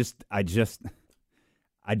 I just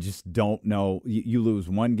don't know. You lose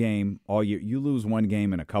one game all year. You lose one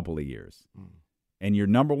game in a couple of years, and you're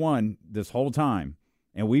number one this whole time.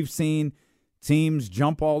 And we've seen teams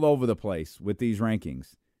jump all over the place with these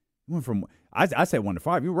rankings. Went from I say 1 to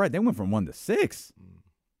 5. You're right. They went from 1 to 6.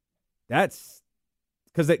 That's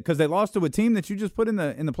because they lost to a team that you just put in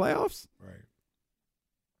the playoffs. Right.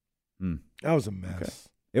 That was a mess. Okay.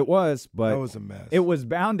 It was, but that was a mess. It was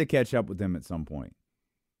bound to catch up with them at some point.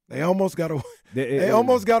 They almost got away. They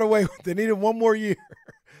almost got away. They needed one more year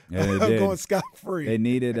of going scot-free. They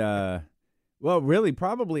needed, really,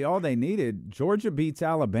 probably all they needed. Georgia beats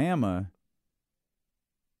Alabama.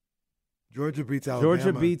 Georgia beats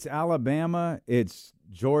Alabama. It's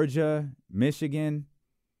Georgia, Michigan,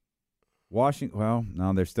 Washington. Well,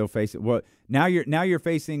 no, they're still facing. Well, now you're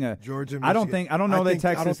facing a Georgia. Michigan. I don't know that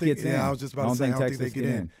Texas gets in. Yeah, I was just about to say I don't think they get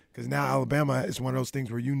in because now Alabama is one of those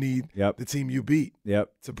things where you need the team you beat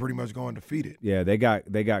to pretty much go undefeated. Yeah, they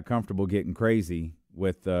got comfortable getting crazy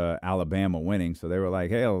with Alabama winning, so they were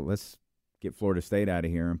like, "Hey, let's get Florida State out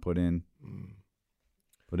of here and put in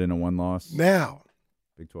a one-loss now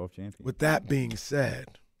Big 12 champion." With that being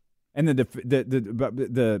said, and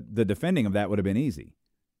the defending of that would have been easy.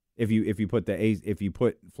 If you put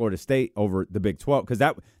Florida State over the Big 12, because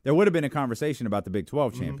there would have been a conversation about the Big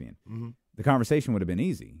 12 champion. The conversation would have been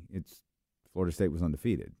easy. It's Florida State was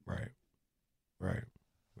undefeated, right,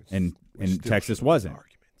 and Texas wasn't.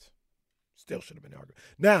 Still should have been an argument.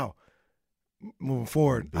 Now, moving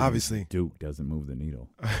forward, obviously Duke doesn't move the needle.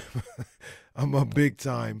 I'm a big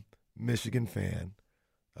time Michigan fan,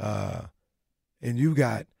 and you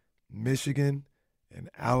got Michigan and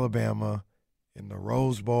Alabama in the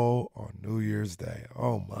Rose Bowl on New Year's Day.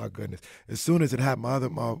 Oh, my goodness. As soon as it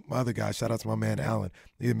happened, my other guy, shout out to my man Allen,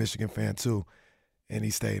 he's a Michigan fan too, and he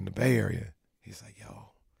stayed in the Bay Area. He's like,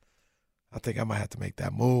 yo, I think I might have to make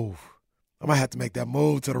that move. I might have to make that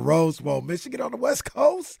move to the Rose Bowl. Michigan on the West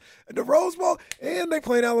Coast and the Rose Bowl, and they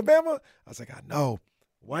played Alabama. I was like, I know.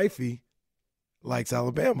 Wifey likes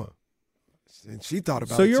Alabama. And she thought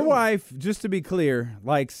about it. So your too. wife, just to be clear,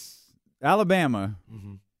 likes Alabama,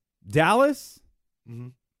 Dallas,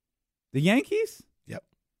 the Yankees? Yep.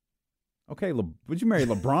 Okay, would you marry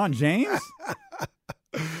LeBron James?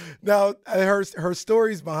 Now, her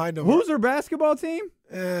stories behind them. Who's her basketball team?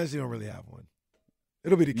 She don't really have one.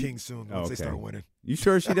 It'll be the Kings soon once they start winning. You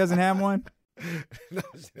sure she doesn't have one? No,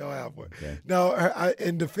 she don't have one. Okay. No,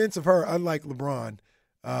 in defense of her, unlike LeBron,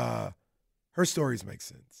 her stories make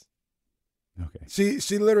sense. Okay.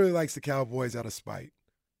 She literally likes the Cowboys out of spite.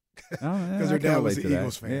 Because her dad was an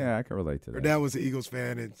Eagles fan. Yeah, I can relate to that. Her dad was an Eagles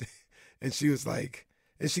fan, and she was like,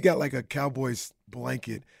 and she got like a Cowboys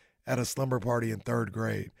blanket at a slumber party in 3rd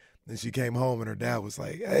grade. And she came home, and her dad was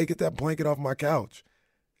like, hey, get that blanket off my couch.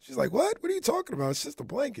 She's like, what? What are you talking about? It's just a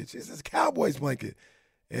blanket. She says, Cowboys blanket.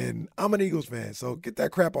 And I'm an Eagles fan, so get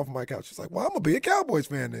that crap off my couch. She's like, well, I'm going to be a Cowboys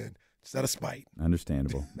fan then. Just out of spite.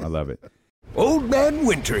 Understandable. I love it. Old Man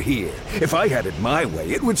Winter here. If I had it my way,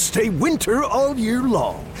 it would stay winter all year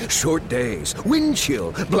long. Short days, wind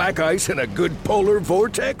chill, black ice, and a good polar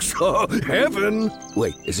vortex. Oh, heaven.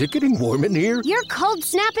 Wait, is it getting warm in here? Your cold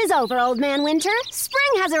snap is over, Old Man Winter.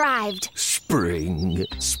 Spring has arrived. Spring.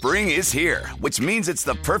 Spring is here, which means it's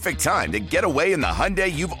the perfect time to get away in the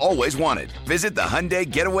Hyundai you've always wanted. Visit the Hyundai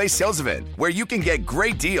Getaway Sales Event, where you can get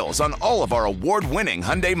great deals on all of our award-winning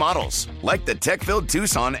Hyundai models, like the tech-filled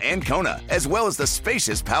Tucson and Kona, as well as the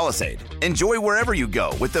spacious Palisade. Enjoy wherever you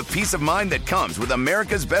go with the peace of mind that comes with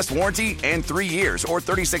America's best warranty and 3 years or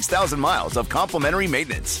 36,000 miles of complimentary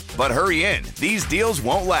maintenance. But hurry in, these deals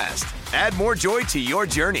won't last. Add more joy to your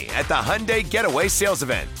journey at the Hyundai Getaway Sales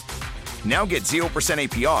Event. Now get 0%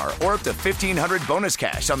 APR or up to $1,500 bonus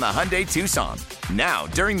cash on the Hyundai Tucson. Now,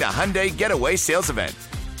 during the Hyundai Getaway Sales Event.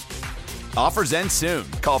 Offers end soon.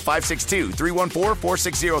 Call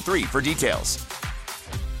 562-314-4603 for details.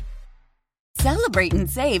 Celebrate and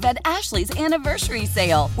save at Ashley's Anniversary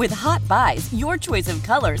Sale. With Hot Buys, your choice of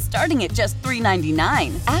colors starting at just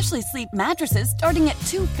 $3.99. Ashley Sleep mattresses starting at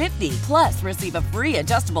 $2.50. Plus, receive a free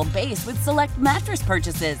adjustable base with select mattress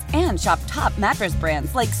purchases. And shop top mattress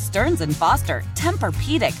brands like Stearns & Foster,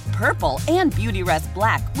 Tempur-Pedic, Purple, and Beautyrest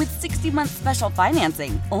Black with 60-month special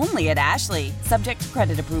financing. Only at Ashley. Subject to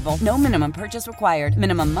credit approval. No minimum purchase required.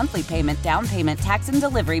 Minimum monthly payment, down payment, tax, and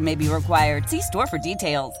delivery may be required. See store for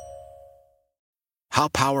details. How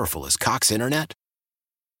powerful is Cox Internet?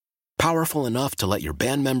 Powerful enough to let your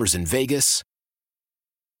band members in Vegas,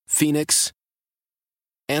 Phoenix,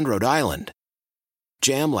 and Rhode Island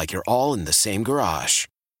jam like you're all in the same garage.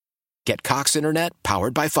 Get Cox Internet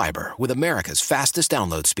powered by fiber with America's fastest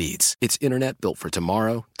download speeds. It's internet built for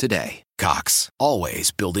tomorrow, today. Cox,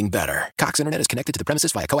 always building better. Cox Internet is connected to the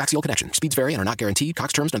premises via coaxial connection. Speeds vary and are not guaranteed.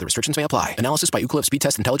 Cox terms and other restrictions may apply. Analysis by Ookla Speed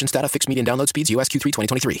Test Intelligence Data. Fixed median download speeds. US Q3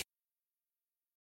 2023.